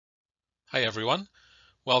Hi everyone,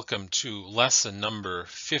 welcome to lesson number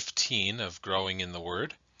 15 of Growing in the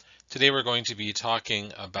Word. Today we're going to be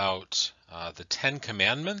talking about the Ten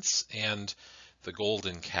Commandments and the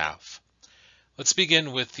Golden Calf. Let's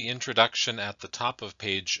begin with the introduction at the top of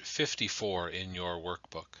page 54 in your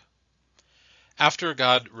workbook. After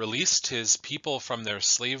God released his people from their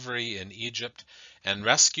slavery in Egypt and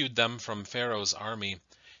rescued them from Pharaoh's army,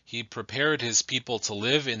 he prepared his people to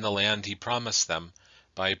live in the land he promised them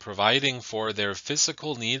by providing for their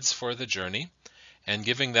physical needs for the journey and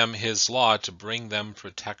giving them his law to bring them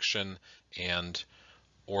protection and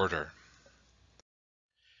order.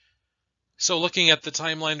 So looking at the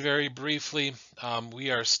timeline very briefly,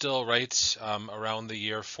 we are still right around the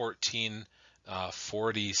year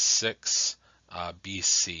 1446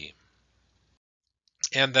 BC.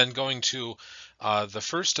 And then going to the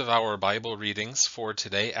first of our Bible readings for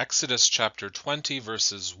today, Exodus chapter 20,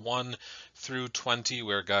 verses 1 through 20,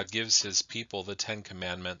 where God gives his people the Ten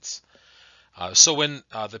Commandments. So when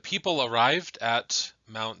the people arrived at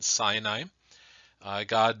Mount Sinai,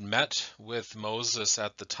 God met with Moses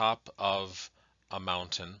at the top of a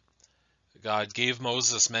mountain. God gave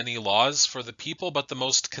Moses many laws for the people, but the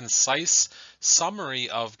most concise summary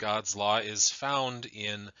of God's law is found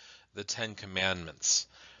in the Ten Commandments.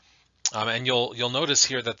 And you'll notice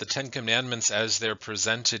here that the Ten Commandments as they're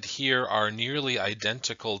presented here are nearly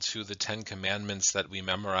identical to the Ten Commandments that we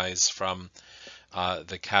memorize from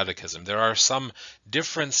the Catechism. There are some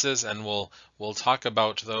differences, and we'll talk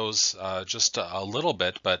about those just a little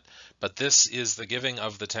bit, but this is the giving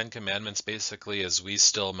of the Ten Commandments basically as we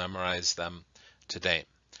still memorize them today.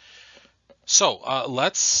 So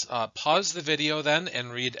let's pause the video then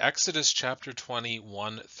and read Exodus chapter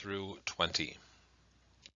 21 through 20.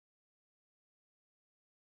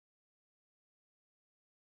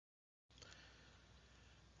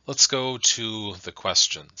 Let's go to the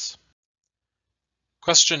questions.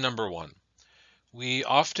 Question number 1. We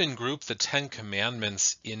often group the Ten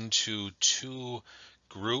Commandments into two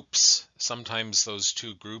groups. Sometimes those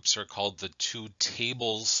two groups are called the two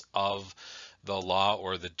tables of the law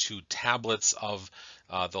or the two tablets of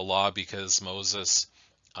the law because Moses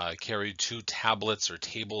carried two tablets or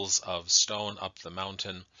tables of stone up the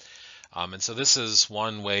mountain. And so this is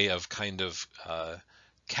one way of kind of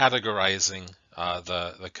categorizing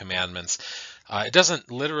the commandments. It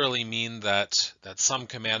doesn't literally mean that some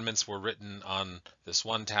commandments were written on this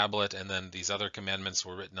one tablet and then these other commandments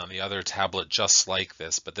were written on the other tablet just like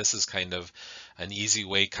this, but this is kind of an easy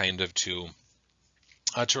way kind of to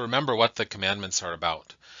remember what the commandments are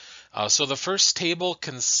about. So the first table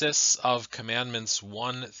consists of commandments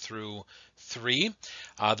 1 through 3.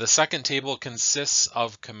 The second table consists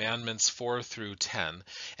of commandments 4 through 10.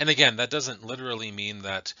 And again, that doesn't literally mean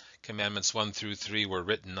that commandments 1 through 3 were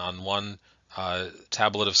written on one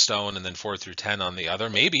tablet of stone and then 4 through 10 on the other.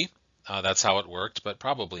 Maybe that's how it worked, but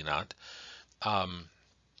probably not.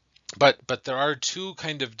 But there are two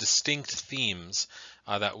kind of distinct themes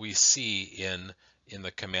that we see in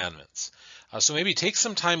the commandments. So maybe take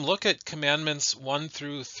some time, look at commandments 1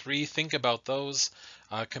 through 3, think about those.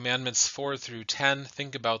 Commandments 4 through 10,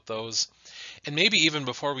 think about those. And maybe even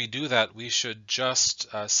before we do that, we should just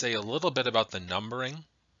say a little bit about the numbering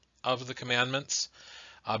of the commandments.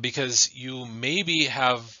 Because you maybe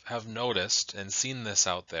have noticed and seen this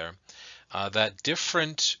out there, that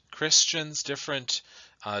different Christians, different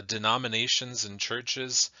denominations and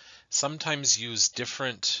churches sometimes use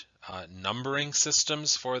different numbering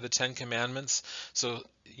systems for the Ten Commandments. So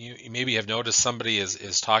you maybe have noticed somebody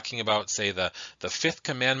is talking about, say, the fifth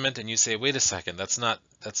commandment, and you say, wait a second, that's not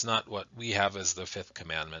what we have as the fifth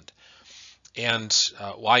commandment. And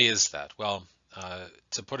why is that? Well,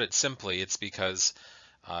 to put it simply, it's because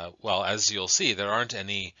well, as you'll see, there aren't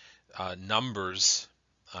any numbers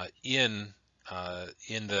in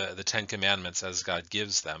the Ten Commandments as God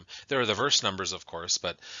gives them. There are the verse numbers, of course,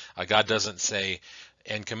 but God doesn't say,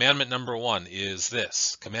 and commandment number 1 is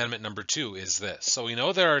this, commandment number 2 is this. So we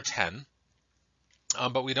know there are 10,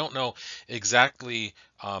 but we don't know exactly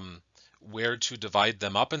where to divide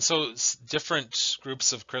them up. And so different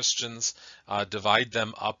groups of Christians divide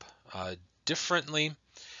them up differently.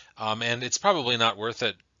 And it's probably not worth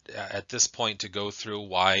it at this point to go through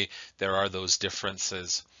why there are those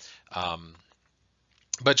differences.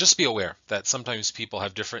 But just be aware that sometimes people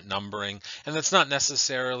have different numbering, and that's not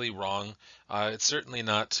necessarily wrong. It's certainly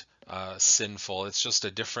not sinful. It's just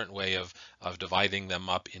a different way of dividing them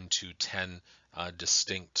up into 10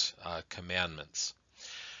 distinct commandments.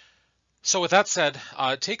 So with that said,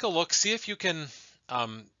 take a look, see if you can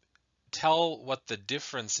tell what the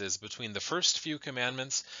difference is between the first few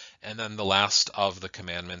commandments and then the last of the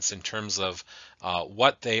commandments in terms of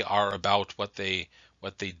what they are about, what they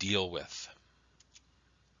deal with.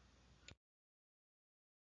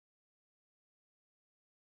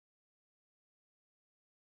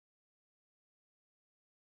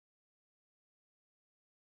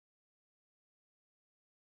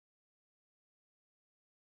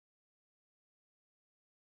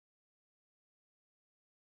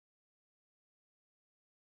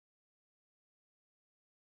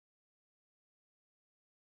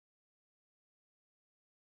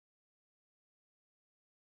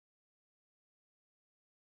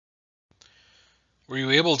 Were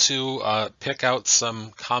you able to pick out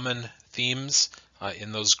some common themes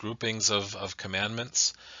in those groupings of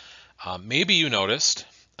commandments? Maybe you noticed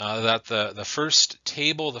that the first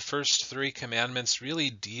table, the first three commandments really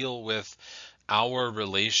deal with our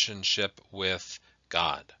relationship with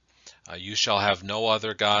God. You shall have no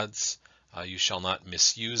other gods. You shall not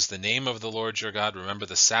misuse the name of the Lord your God. Remember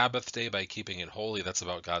the Sabbath day by keeping it holy. That's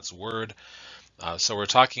about God's word. So we're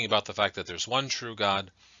talking about the fact that there's one true God,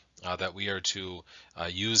 that we are to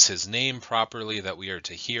use his name properly, that we are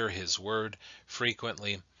to hear his word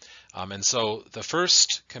frequently. And so the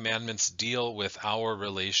first commandments deal with our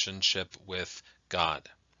relationship with God.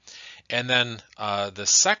 And then the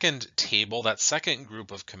second table, that second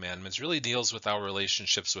group of commandments, really deals with our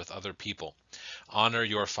relationships with other people. Honor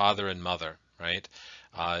your father and mother, right?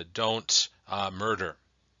 Don't murder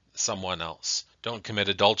someone else. Don't commit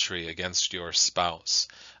adultery against your spouse.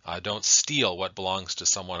 Don't steal what belongs to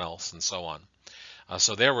someone else, and so on.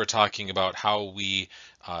 So there we're talking about how we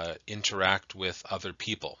interact with other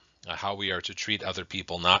people, how we are to treat other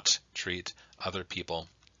people, not treat other people.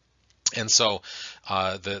 And so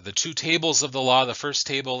the two tables of the law, the first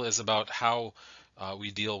table is about how we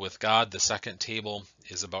deal with God. The second table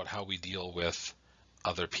is about how we deal with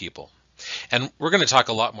other people. And we're going to talk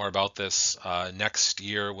a lot more about this next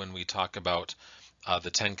year when we talk about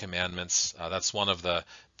the Ten Commandments. That's one of the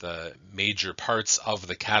major parts of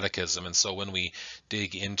the Catechism. And so when we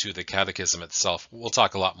dig into the Catechism itself, we'll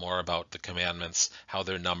talk a lot more about the commandments, how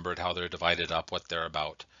they're numbered, how they're divided up, what they're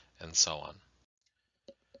about, and so on.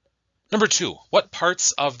 Number two, what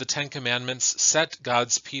parts of the Ten Commandments set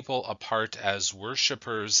God's people apart as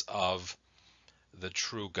worshipers of the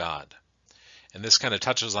true God? And this kind of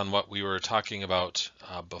touches on what we were talking about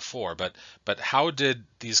before, but how did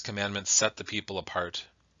these commandments set the people apart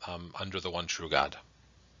under the one true God?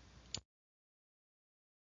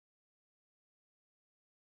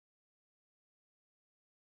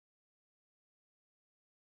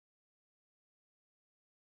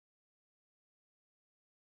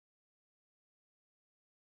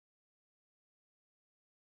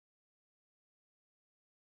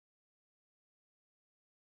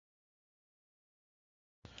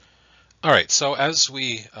 All right, so as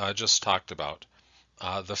we just talked about,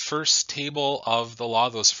 the first table of the law,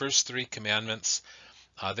 those first three commandments,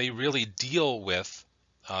 they really deal with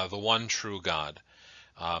the one true God.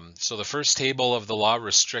 So the first table of the law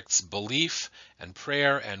restricts belief and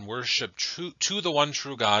prayer and worship to the one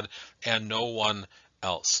true God and no one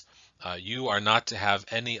else. You are not to have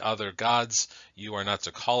any other gods. You are not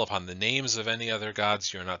to call upon the names of any other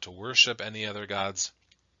gods. You are not to worship any other gods,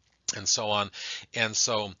 and so on. And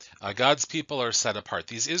so God's people are set apart.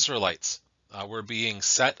 These Israelites were being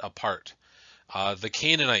set apart. The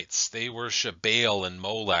Canaanites, they worship Baal and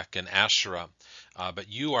Molech and Asherah, but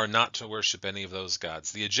you are not to worship any of those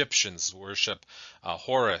gods. The Egyptians worship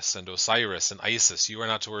Horus and Osiris and Isis. You are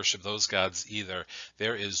not to worship those gods either.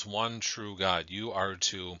 There is one true God. You are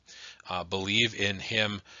to believe in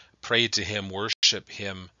him, pray to him, worship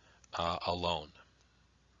him alone.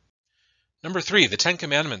 Number three, the Ten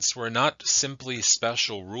Commandments were not simply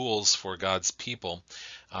special rules for God's people.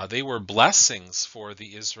 They were blessings for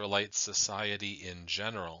the Israelite society in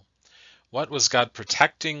general. What was God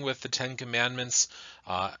protecting with the Ten Commandments?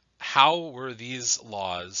 How were these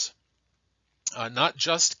laws not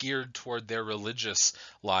just geared toward their religious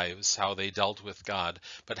lives, how they dealt with God,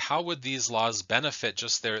 but how would these laws benefit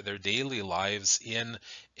just their daily lives in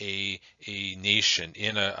a nation,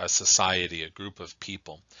 in a society, a group of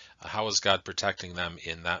people? How is God protecting them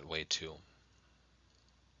in that way too?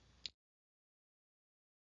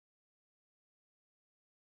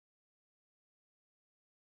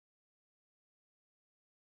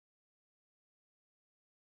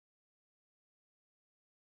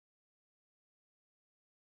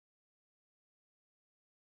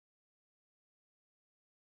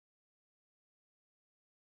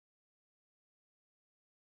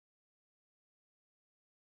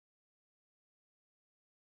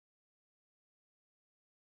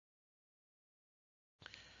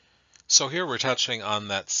 So here we're touching on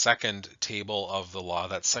that second table of the law,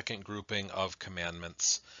 that second grouping of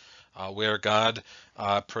commandments, where God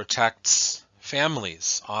protects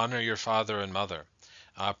families, honor your father and mother,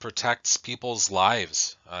 protects people's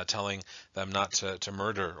lives, telling them not to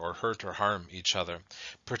murder or hurt or harm each other,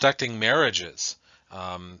 protecting marriages,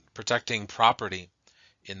 protecting property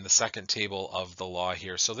in the second table of the law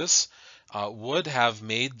here. So this would have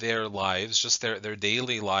made their lives, just their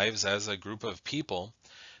daily lives as a group of people,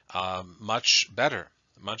 much better,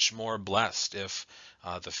 much more blessed if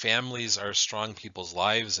the families are strong, people's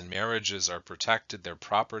lives and marriages are protected, their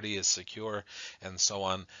property is secure, and so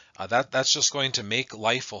on. That's just going to make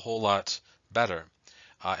life a whole lot better.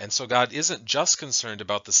 And so God isn't just concerned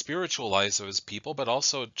about the spiritual lives of his people, but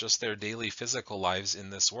also just their daily physical lives in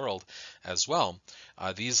this world as well.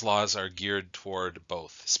 These laws are geared toward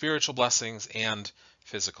both spiritual blessings and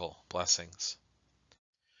physical blessings.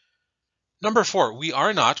 Number 4, we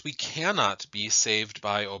cannot be saved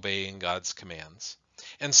by obeying God's commands.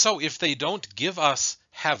 And so if they don't give us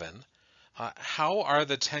heaven, how are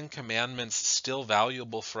the Ten Commandments still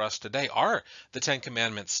valuable for us today? Are the Ten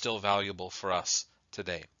Commandments still valuable for us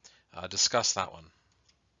today? Discuss that one.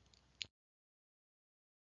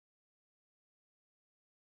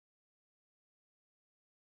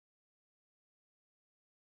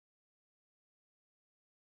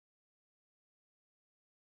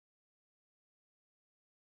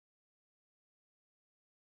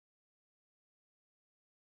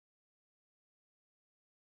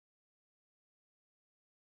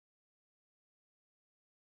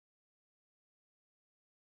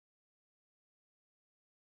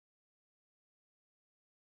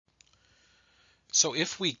 So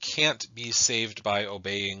if we can't be saved by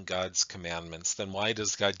obeying God's commandments, then why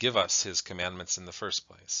does God give us his commandments in the first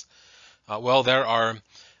place? Well, there are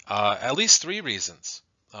at least 3 reasons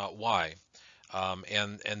why.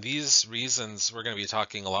 And these reasons, we're going to be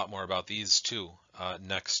talking a lot more about these too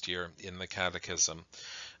next year in the Catechism.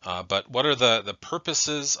 But what are the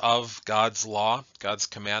purposes of God's law, God's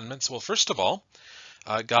commandments? Well, first of all,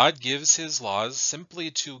 God gives his laws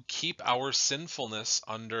simply to keep our sinfulness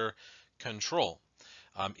under control.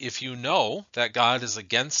 If you know that God is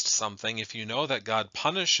against something, if you know that God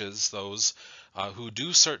punishes those who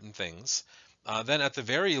do certain things, then at the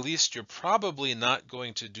very least you're probably not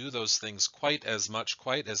going to do those things quite as much,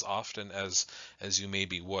 quite as often as you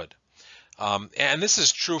maybe would. And this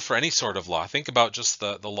is true for any sort of law. Think about just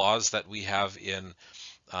the laws that we have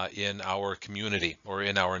in our community or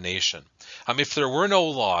in our nation. If there were no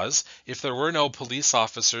laws, if there were no police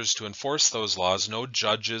officers to enforce those laws, no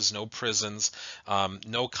judges, no prisons,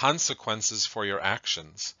 no consequences for your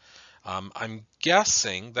actions, I'm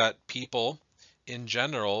guessing that people in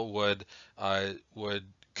general would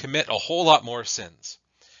commit a whole lot more sins.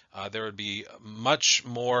 There would be much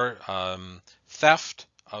more theft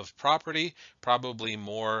of property, probably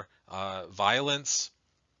more violence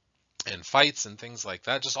and fights and things like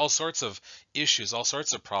that, just all sorts of issues, all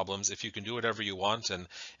sorts of problems if you can do whatever you want and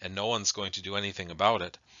no one's going to do anything about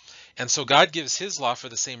it. And so God gives his law for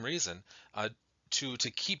the same reason,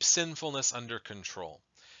 to keep sinfulness under control.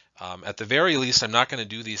 At the very least, I'm not going to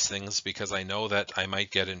do these things because I know that I might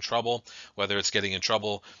get in trouble, whether it's getting in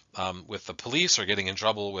trouble with the police or getting in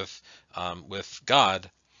trouble with God.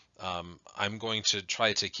 I'm going to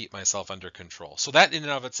try to keep myself under control. So that in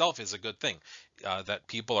and of itself is a good thing, that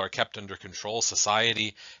people are kept under control.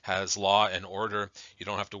 Society has law and order. You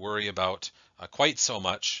don't have to worry about quite so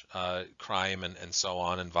much crime and so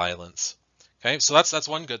on and violence. Okay, so that's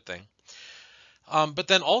one good thing. But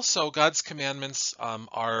then also God's commandments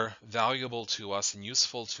are valuable to us and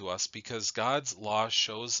useful to us because God's law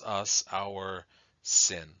shows us our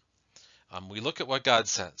sin. We look at what God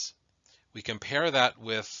says. We compare that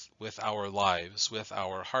with our lives, with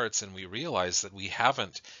our hearts, and we realize that we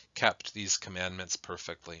haven't kept these commandments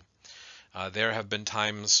perfectly. There have been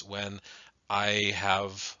times when I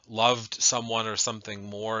have loved someone or something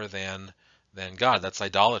more than God. That's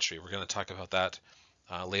idolatry. We're going to talk about that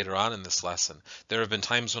later on in this lesson. There have been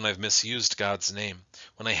times when I've misused God's name,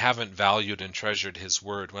 when I haven't valued and treasured his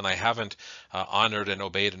word, when I haven't honored and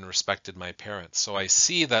obeyed and respected my parents. So I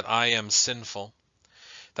see that I am sinful,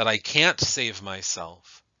 that I can't save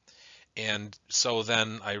myself. And so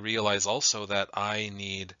then I realize also that I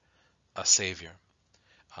need a savior.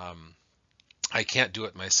 I can't do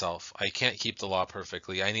it myself. I can't keep the law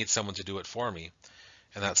perfectly. I need someone to do it for me.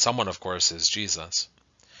 And that someone, of course, is Jesus.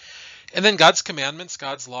 And then God's commandments,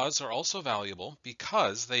 God's laws are also valuable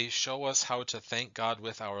because they show us how to thank God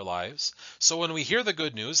with our lives. So when we hear the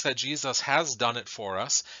good news that Jesus has done it for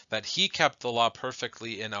us, that he kept the law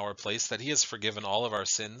perfectly in our place, that he has forgiven all of our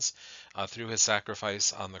sins through his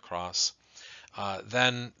sacrifice on the cross,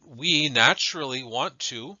 then we naturally want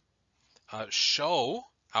to show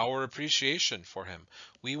our appreciation for him.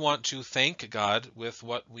 We want to thank God with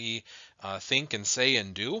what we think and say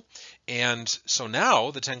and do. And so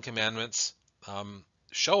now the Ten Commandments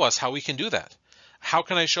show us how we can do that. How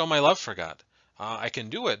can I show my love for God? I can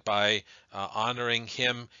do it by honoring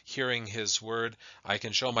him, hearing his word. I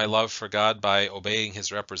can show my love for God by obeying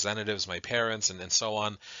his representatives, my parents, and so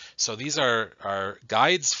on. So these are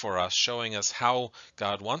guides for us, showing us how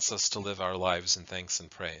God wants us to live our lives in thanks and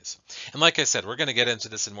praise. And like I said, we're going to get into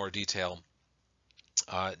this in more detail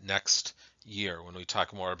next year when we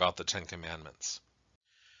talk more about the Ten Commandments.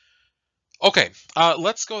 Okay,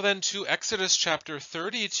 let's go then to Exodus chapter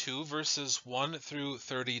 32, verses 1 through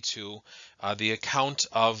 32, the account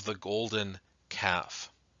of the golden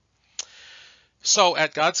calf. So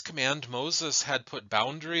at God's command, Moses had put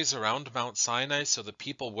boundaries around Mount Sinai so the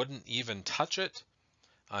people wouldn't even touch it.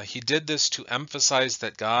 He did this to emphasize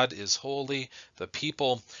that God is holy, the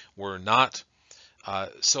people were not.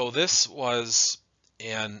 So this was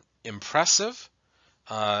an impressive,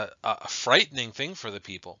 a frightening thing for the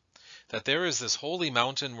people. That there is this holy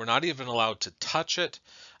mountain, we're not even allowed to touch it.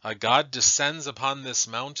 God descends upon this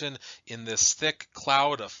mountain in this thick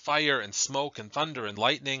cloud of fire and smoke and thunder and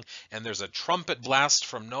lightning, and there's a trumpet blast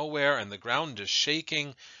from nowhere, and the ground is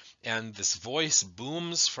shaking, and this voice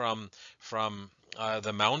booms from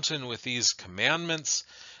the mountain with these commandments.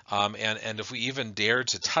 And if we even dare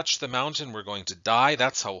to touch the mountain, we're going to die.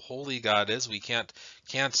 That's how holy God is. We can't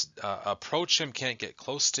approach him, can't get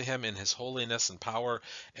close to him in his holiness and power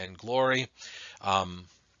and glory. And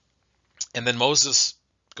then Moses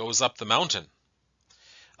goes up the mountain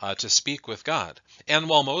to speak with God. And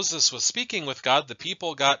while Moses was speaking with God, the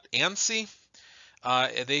people got antsy.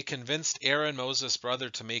 They convinced Aaron, Moses' brother,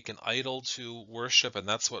 to make an idol to worship, and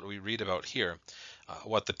that's what we read about here.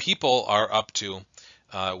 What the people are up to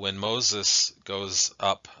when Moses goes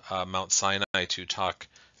up Mount Sinai to talk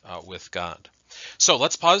with God. So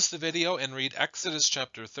let's pause the video and read Exodus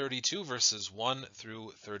chapter 32, verses 1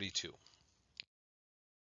 through 32.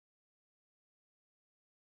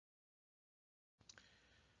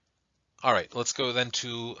 All right, let's go then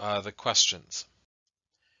to the questions.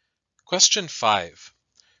 Question 5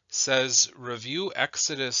 says, review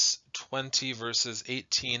Exodus 20, verses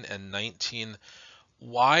 18 and 19.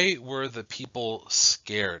 Why were the people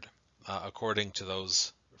scared, according to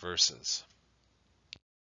those verses?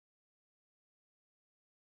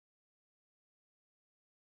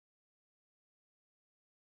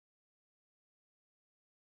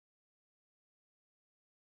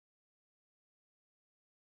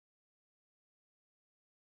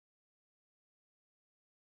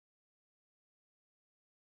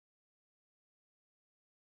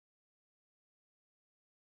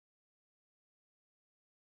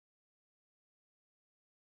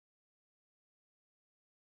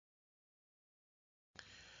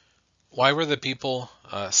 Why were the people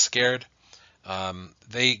scared?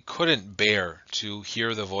 They couldn't bear to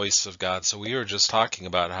hear the voice of God. So we were just talking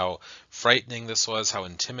about how frightening this was, how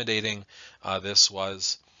intimidating this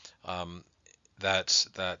was.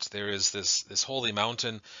 That there is this holy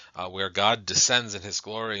mountain where God descends in his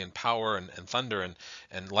glory and power and thunder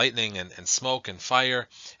and lightning and smoke and fire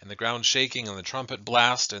and the ground shaking and the trumpet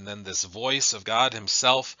blast, and then this voice of God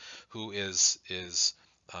himself who is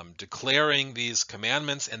declaring these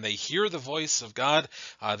commandments, and they hear the voice of God,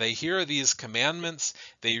 they hear these commandments,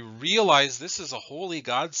 they realize this is a holy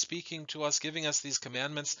God speaking to us, giving us these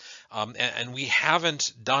commandments, and we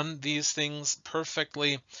haven't done these things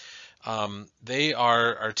perfectly. They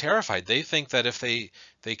are terrified. They think that if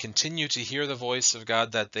they continue to hear the voice of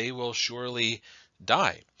God, that they will surely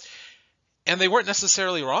die. And they weren't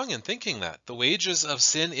necessarily wrong in thinking that. The wages of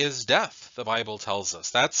sin is death, the Bible tells us.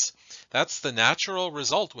 That's the natural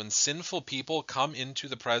result when sinful people come into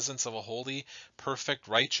the presence of a holy, perfect,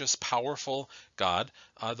 righteous, powerful God.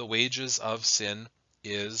 The wages of sin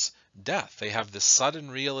is death. They have this sudden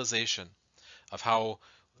realization of how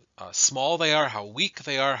small they are, how weak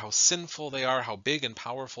they are, how sinful they are, how big and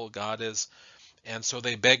powerful God is. And so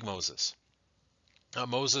they beg Moses,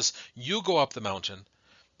 Moses, you go up the mountain.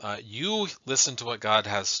 You listen to what God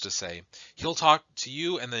has to say. He'll talk to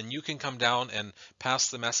you, and then you can come down and pass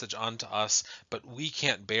the message on to us, but we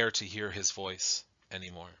can't bear to hear his voice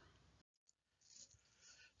anymore.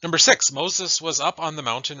 Number 6, Moses was up on the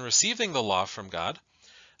mountain receiving the law from God.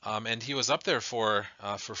 and he was up there for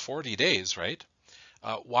 40 days, right?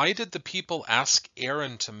 Why did the people ask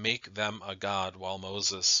Aaron to make them a god while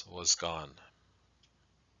Moses was gone?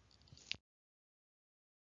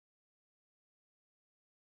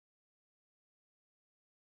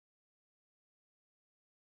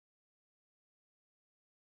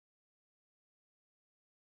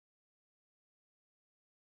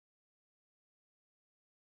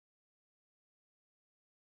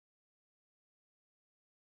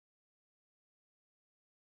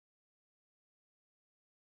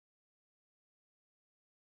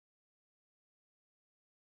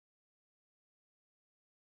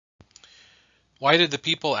 Why did the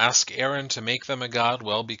people ask Aaron to make them a god?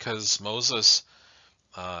 Well, because Moses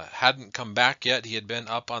hadn't come back yet. He had been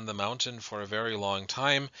up on the mountain for a very long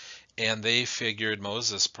time, and they figured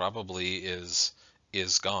Moses probably is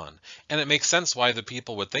gone. And it makes sense why the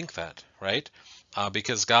people would think that, right?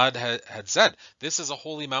 Because God had said, "This is a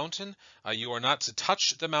holy mountain. You are not to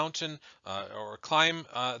touch the mountain or climb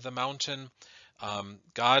the mountain."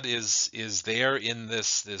 God is there in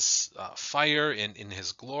this fire in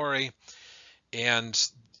His glory, and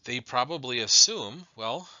they probably assume,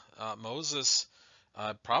 well, Moses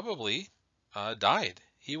probably died.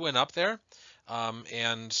 He went up there,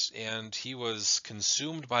 and he was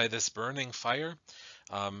consumed by this burning fire,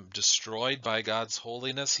 destroyed by God's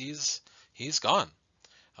holiness. He's gone.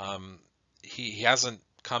 Um, he hasn't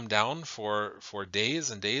come down for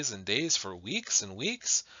days and days and days, for weeks and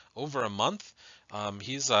weeks, over a month.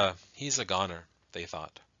 He's a goner, they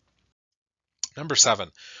thought. Number 7,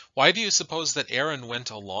 why do you suppose that Aaron went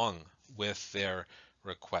along with their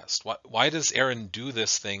request? Why does Aaron do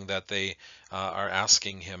this thing that they are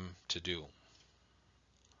asking him to do?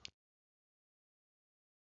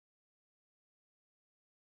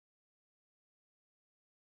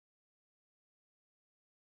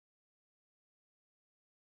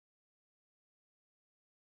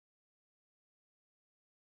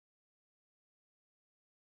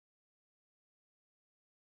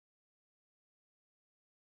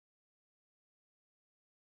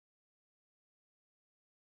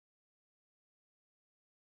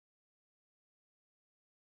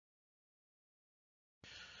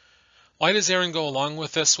 Why does Aaron go along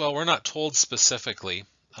with this? Well, we're not told specifically.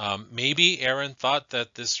 Maybe Aaron thought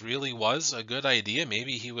that this really was a good idea.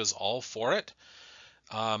 Maybe he was all for it.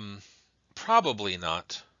 Um, Probably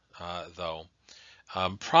not, though.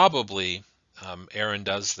 Probably Aaron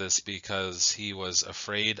does this because he was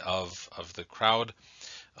afraid of the crowd.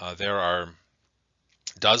 There are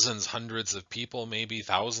dozens, hundreds of people, maybe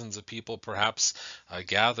thousands of people perhaps,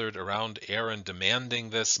 gathered around Aaron demanding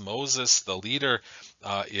this. Moses, the leader,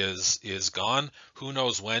 is gone. Who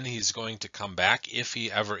knows when he's going to come back, if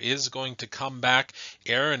he ever is going to come back.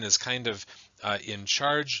 Aaron is kind of in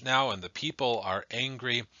charge now, and the people are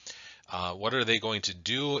angry. What are they going to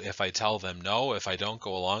do if I tell them no? If I don't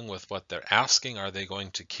go along with what they're asking, are they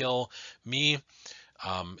going to kill me?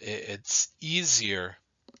 It's easier,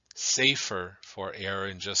 safer for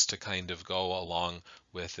Aaron just to kind of go along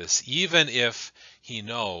with this, even if he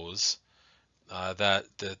knows that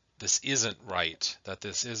this isn't right, that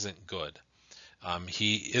this isn't good.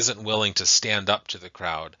 He isn't willing to stand up to the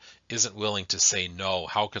crowd, isn't willing to say no.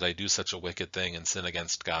 How could I do such a wicked thing and sin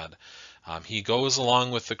against God? He goes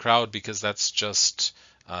along with the crowd because that's just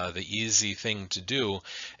the easy thing to do.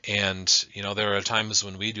 And, there are times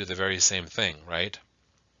when we do the very same thing, right?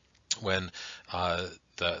 When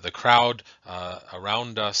the crowd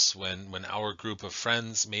around us, when our group of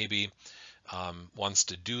friends maybe wants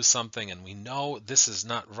to do something and we know this is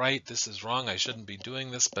not right, this is wrong, I shouldn't be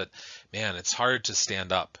doing this, but man, it's hard to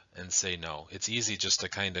stand up and say no. It's easy just to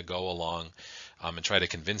kind of go along and try to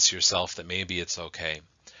convince yourself that maybe it's okay.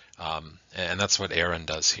 And that's what Aaron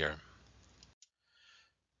does here.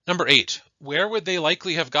 Number 8, where would they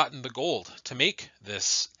likely have gotten the gold to make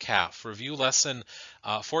this calf? Review lesson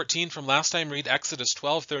 14 from last time. Read Exodus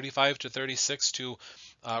 12:35 to 36 to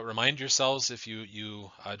remind yourselves, if you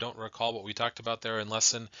don't recall what we talked about there in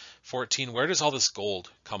lesson 14. Where does all this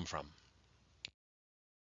gold come from?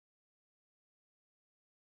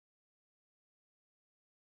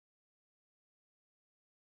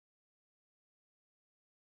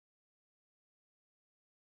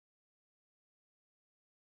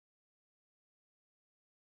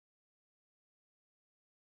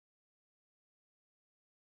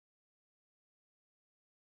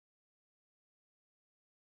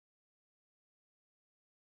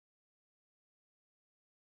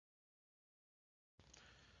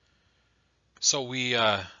 So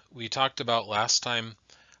we talked about last time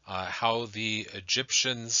how the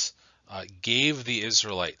Egyptians gave the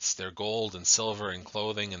Israelites their gold and silver and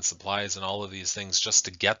clothing and supplies and all of these things just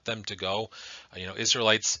to get them to go.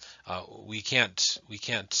 Israelites, we can't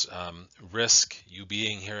risk you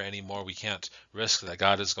being here anymore. We can't risk that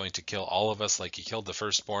God is going to kill all of us like he killed the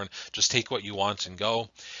firstborn. Just take what you want and go.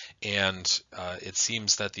 And it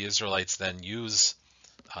seems that the Israelites then use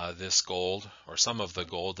this gold, or some of the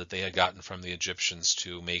gold that they had gotten from the Egyptians,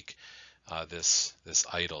 to make this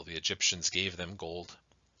idol. The Egyptians gave them gold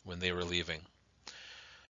when they were leaving.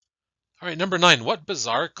 All right, number 9. What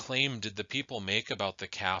bizarre claim did the people make about the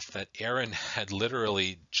calf that Aaron had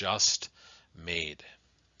literally just made?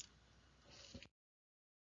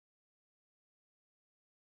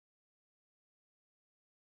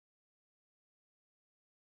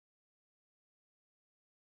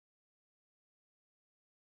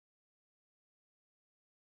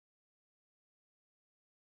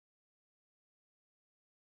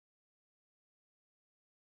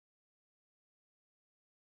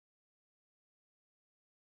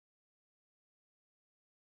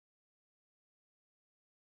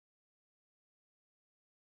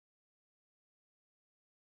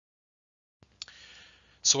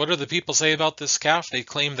 So what do the people say about this calf? They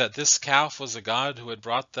claim that this calf was a god who had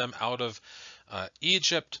brought them out of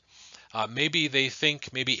Egypt. Maybe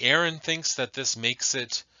Aaron thinks that this makes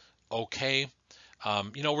it okay.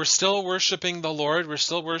 We're still worshiping the Lord. We're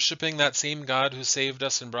still worshiping that same God who saved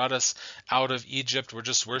us and brought us out of Egypt. We're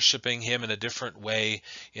just worshiping him in a different way,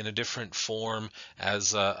 in a different form,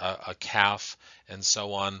 as a calf and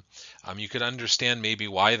so on. You could understand maybe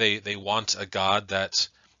why they want a God that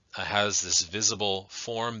has this visible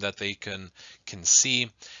form that they can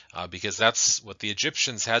see, because that's what the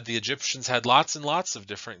Egyptians had. The Egyptians had lots and lots of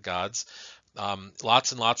different gods,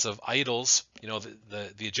 lots and lots of idols.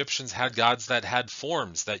 The Egyptians had gods that had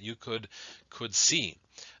forms that you could see,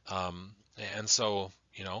 and so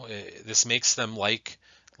this makes them like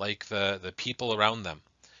the people around them,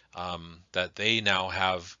 that they now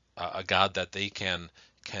have a God that they can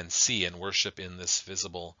see and worship in this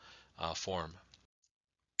visible form.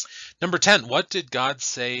 Number 10, what did God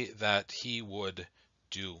say that he would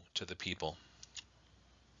do to the people?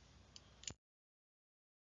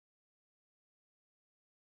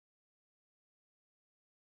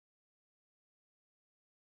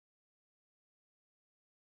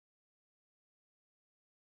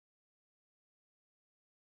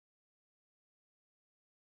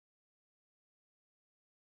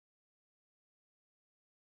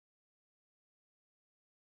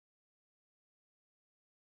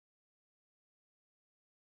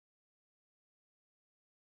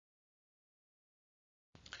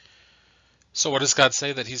 So what does God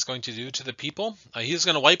say that he's going to do to the people? He's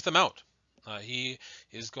going to wipe them out. He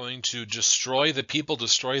is going to destroy the people,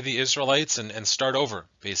 destroy the Israelites, and start over,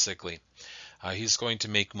 basically. He's going to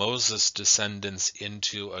make Moses' descendants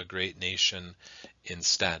into a great nation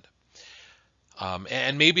instead.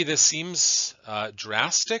 And maybe this seems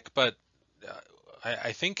drastic, but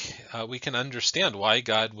I think we can understand why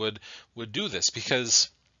God would do this, because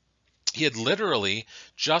he had literally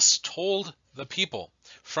just told the people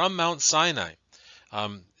from Mount Sinai,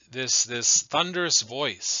 this thunderous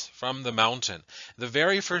voice from the mountain. The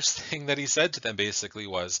very first thing that he said to them basically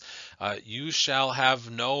was, you shall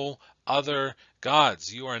have no other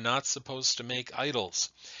gods. You are not supposed to make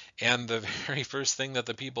idols. And the very first thing that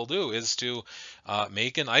the people do is to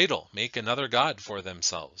make an idol, make another god for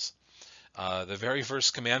themselves. The very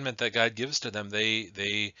first commandment that God gives to them,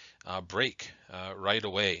 they break right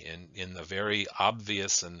away in a very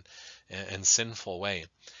obvious and sinful way.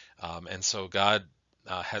 And so God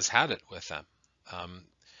has had it with them.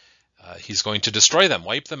 He's going to destroy them,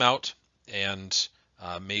 wipe them out, and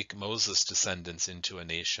make Moses' descendants into a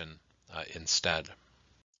nation instead.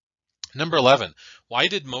 Number 11, why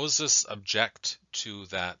did Moses object to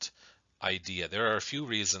that idea? There are a few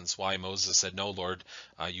reasons why Moses said, no, Lord,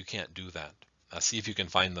 you can't do that. See if you can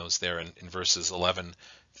find those there in verses 11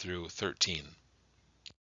 through 13.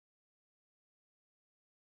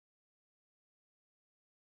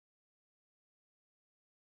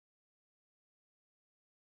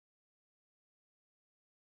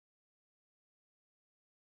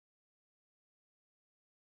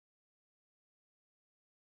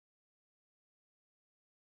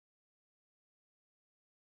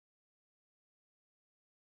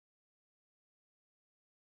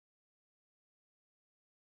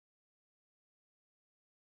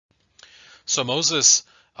 So Moses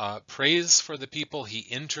prays for the people. He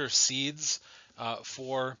intercedes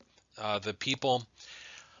for the people.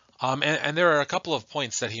 And there are a couple of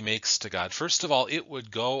points that he makes to God. First of all, it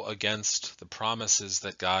would go against the promises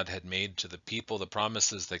that God had made to the people, the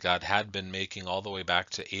promises that God had been making all the way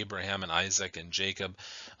back to Abraham and Isaac and Jacob,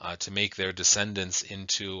 to make their descendants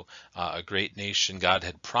into a great nation. God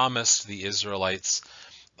had promised the Israelites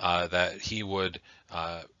that he would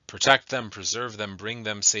protect them, preserve them, bring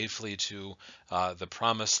them safely to the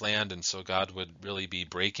promised land. And so God would really be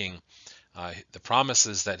breaking the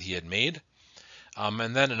promises that he had made.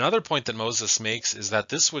 And then another point that Moses makes is that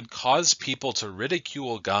this would cause people to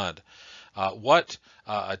ridicule God. What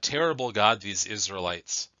a terrible God these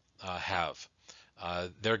Israelites have.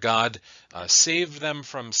 Their God saved them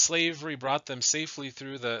from slavery, brought them safely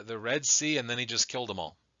through the Red Sea, and then he just killed them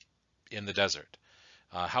all in the desert.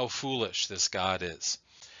 How foolish this God is.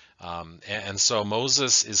 And so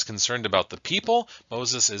Moses is concerned about the people.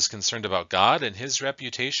 Moses is concerned about God and his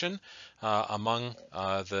reputation among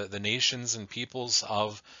the nations and peoples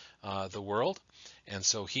of the world. And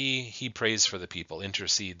so he prays for the people,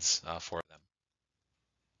 intercedes for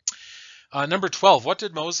them. Number 12, what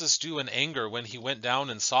did Moses do in anger when he went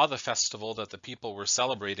down and saw the festival that the people were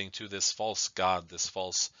celebrating to this false god, this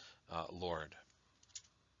false Lord?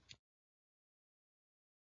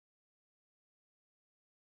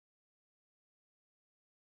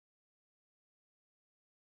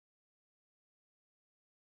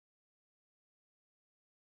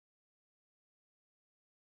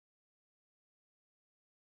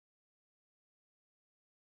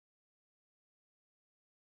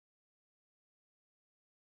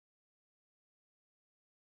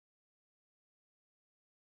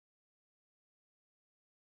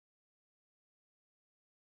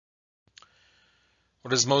 What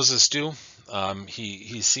does Moses do?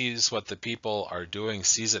 He sees what the people are doing,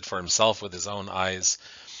 sees it for himself with his own eyes,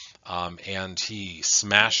 and he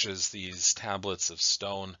smashes these tablets of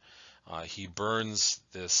stone. He burns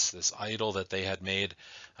this idol that they had made.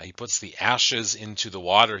 He puts the ashes into the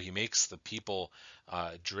water. He makes the people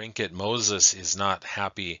drink it. Moses is not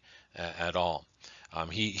happy at all.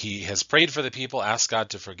 He has prayed for the people, asked God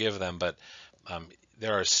to forgive them, but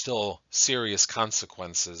there are still serious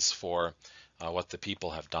consequences for what the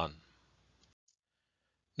people have done.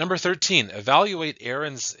 Number 13, evaluate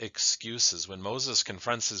Aaron's excuses. When Moses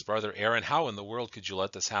confronts his brother Aaron, how in the world could you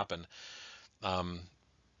let this happen?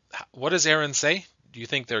 What does Aaron say? Do you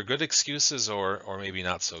think they're good excuses or maybe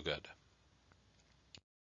not so good?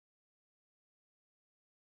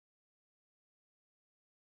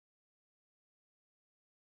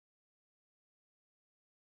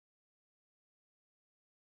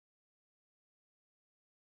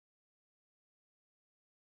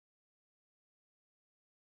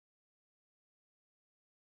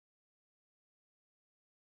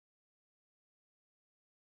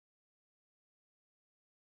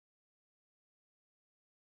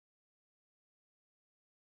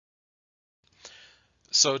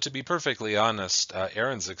 So to be perfectly honest,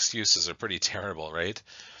 Aaron's excuses are pretty terrible, right?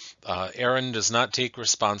 Aaron does not take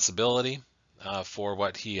responsibility for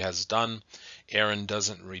what he has done. Aaron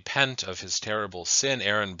doesn't repent of his terrible sin.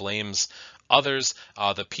 Aaron blames others.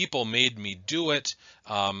 The people made me do it.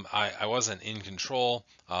 I wasn't in control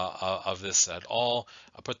of this at all.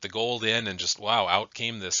 I put the gold in and just, wow, out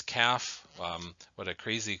came this calf. What a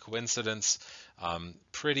crazy coincidence.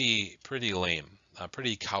 Pretty lame,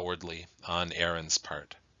 pretty cowardly on Aaron's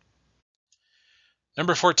part.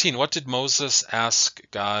 Number 14, what did Moses ask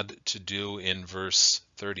God to do in verse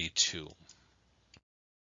 32?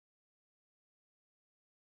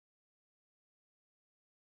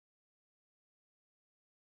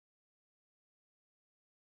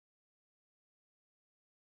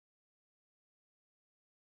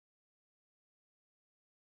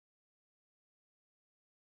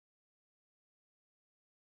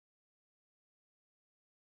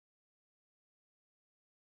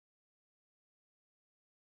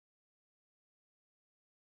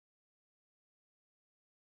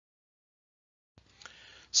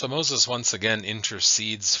 So Moses once again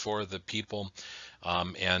intercedes for the people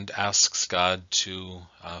and asks God to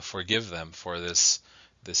forgive them for this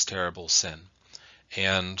terrible sin.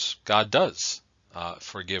 And God does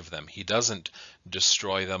forgive them. He doesn't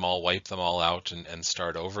destroy them all, wipe them all out, and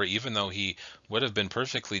start over, even though he would have been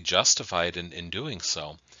perfectly justified in doing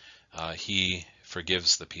so. He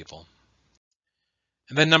forgives the people.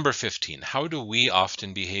 And then number 15, how do we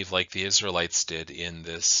often behave like the Israelites did in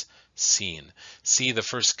this scene? See the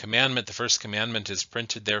first commandment. The first commandment is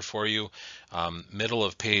printed there for you, middle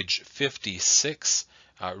of page 56.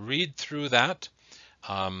 Read through that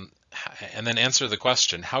and then answer the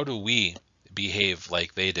question, how do we behave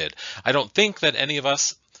like they did? I don't think that any of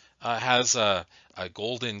us has a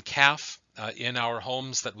golden calf in our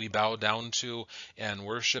homes that we bow down to and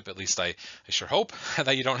worship. At least I sure hope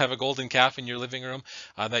that you don't have a golden calf in your living room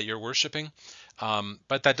that you're worshiping.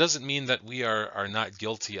 But that doesn't mean that we are not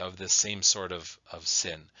guilty of this same sort of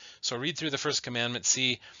sin. So read through the first commandment,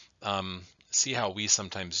 see how we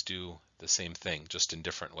sometimes do the same thing, just in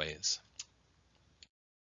different ways.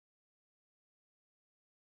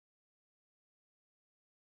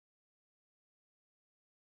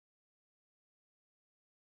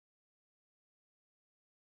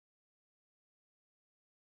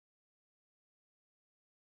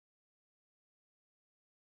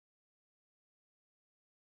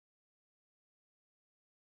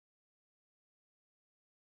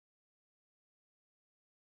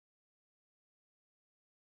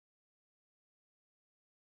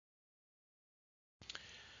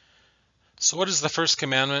 So what does the first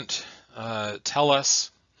commandment tell us?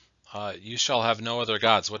 You shall have no other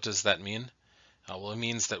gods. What does that mean? Well, it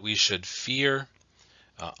means that we should fear,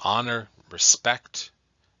 honor, respect,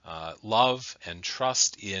 love, and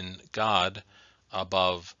trust in God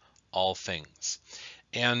above all things.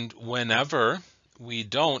 And whenever we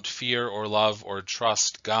don't fear or love or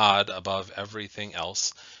trust God above everything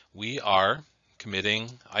else, we are committing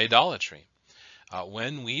idolatry.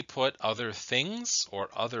 When we put other things or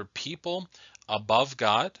other people above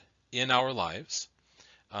God in our lives,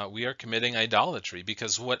 we are committing idolatry,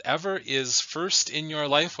 because whatever is first in your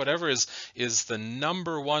life, whatever is the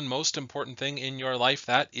number one most important thing in your life,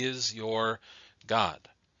 that is your God.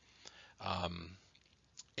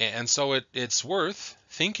 And so it's worth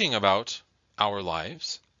thinking about our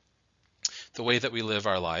lives, the way that we live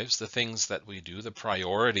our lives, the things that we do, the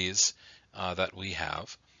priorities that we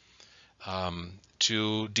have,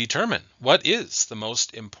 to determine what is the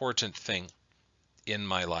most important thing in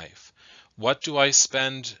my life. What do I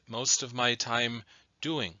spend most of my time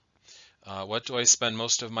doing? What do I spend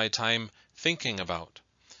most of my time thinking about?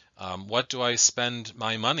 What do I spend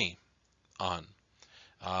my money on?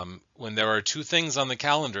 When there are two things on the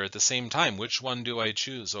calendar at the same time, which one do I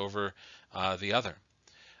choose over the other?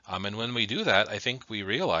 And when we do that, I think we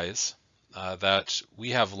realize that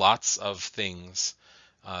we have lots of things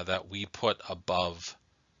that we put above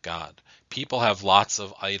God. People have lots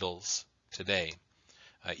of idols today.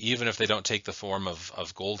 Even if they don't take the form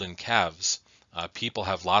of golden calves, people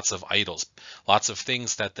have lots of idols, lots of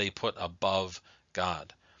things that they put above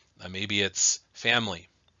God. Maybe it's family,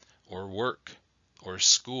 or work, or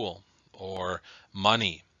school, or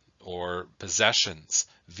money, or possessions,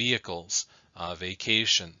 vehicles,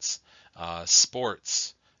 vacations,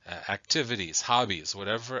 sports, activities, hobbies,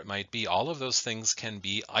 whatever it might be. All of those things can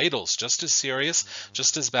be idols, just as serious,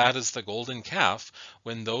 just as bad as the golden calf,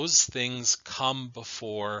 when those things come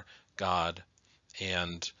before God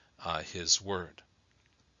and His Word.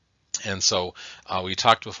 And so we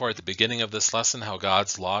talked before at the beginning of this lesson how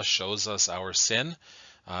God's law shows us our sin.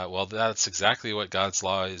 Well, that's exactly what God's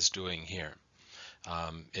law is doing here.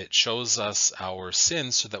 It shows us our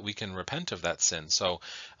sin so that we can repent of that sin. So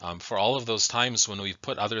for all of those times when we've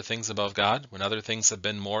put other things above God, when other things have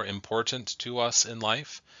been more important to us in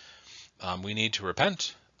life, we need to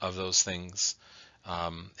repent of those things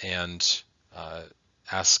and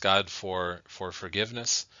ask God for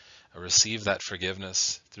forgiveness, receive that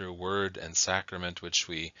forgiveness through word and sacrament, which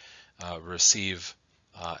we receive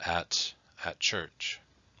at church.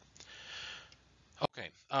 Okay,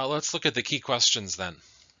 let's look at the key questions then.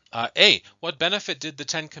 A, what benefit did the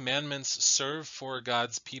Ten Commandments serve for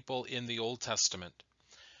God's people in the Old Testament?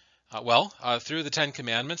 Well, through the Ten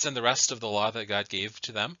Commandments and the rest of the law that God gave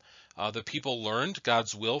to them, the people learned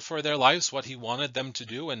God's will for their lives, what He wanted them to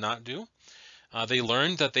do and not do. They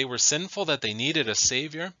learned that they were sinful, that they needed a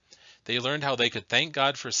Savior. They learned how they could thank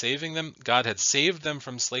God for saving them. God had saved them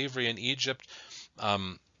from slavery in Egypt,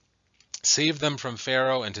 saved them from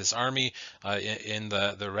Pharaoh and his army in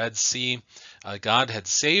the Red Sea. God had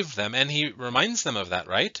saved them, and He reminds them of that,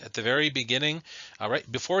 right? At the very beginning, right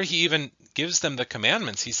before He even gives them the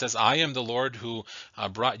commandments, He says, I am the Lord who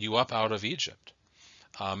brought you up out of Egypt.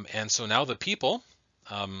 And so now the people,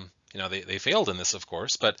 they failed in this, of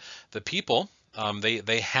course, but the people,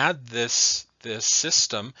 they had this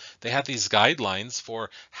system, they had these guidelines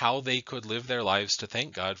for how they could live their lives to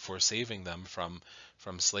thank God for saving them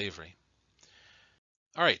from slavery.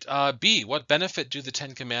 All right, B, what benefit do the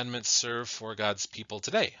Ten Commandments serve for God's people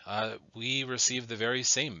today? We receive the very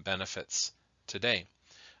same benefits today.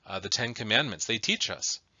 The Ten Commandments, they teach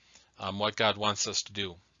us what God wants us to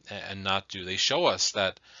do and not do. They show us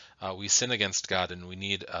that we sin against God and we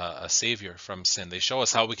need a Savior from sin. They show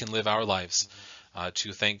us how we can live our lives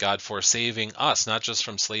to thank God for saving us, not just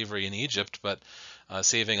from slavery in Egypt, but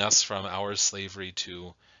saving us from our slavery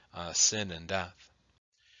to sin and death.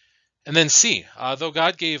 And then C, though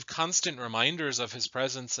God gave constant reminders of his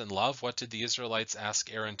presence and love, what did the Israelites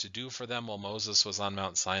ask Aaron to do for them while Moses was on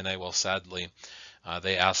Mount Sinai? Well, sadly,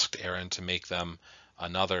 they asked Aaron to make them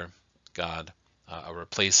another God, a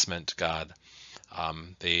replacement God.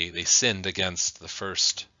 They sinned against the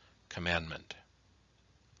first commandment.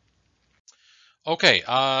 Okay,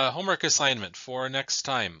 homework assignment for next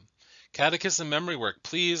time. Catechism memory work.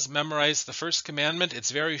 Please memorize the first commandment. It's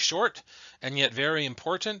very short and yet very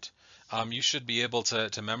important. You should be able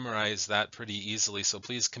to memorize that pretty easily, so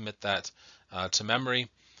please commit that to memory.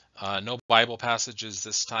 No Bible passages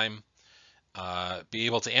this time. Be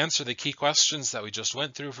able to answer the key questions that we just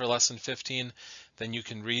went through for lesson 15. Then you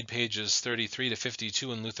can read pages 33 to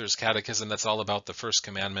 52 in Luther's Catechism. That's all about the first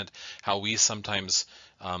commandment, how we sometimes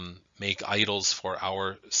make idols for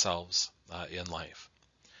ourselves in life.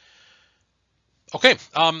 Okay,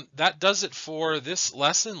 that does it for this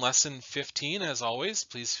lesson, lesson 15. As always,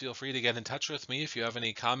 please feel free to get in touch with me if you have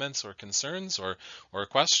any comments or concerns or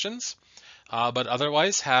questions. But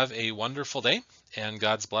otherwise, have a wonderful day and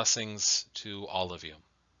God's blessings to all of you.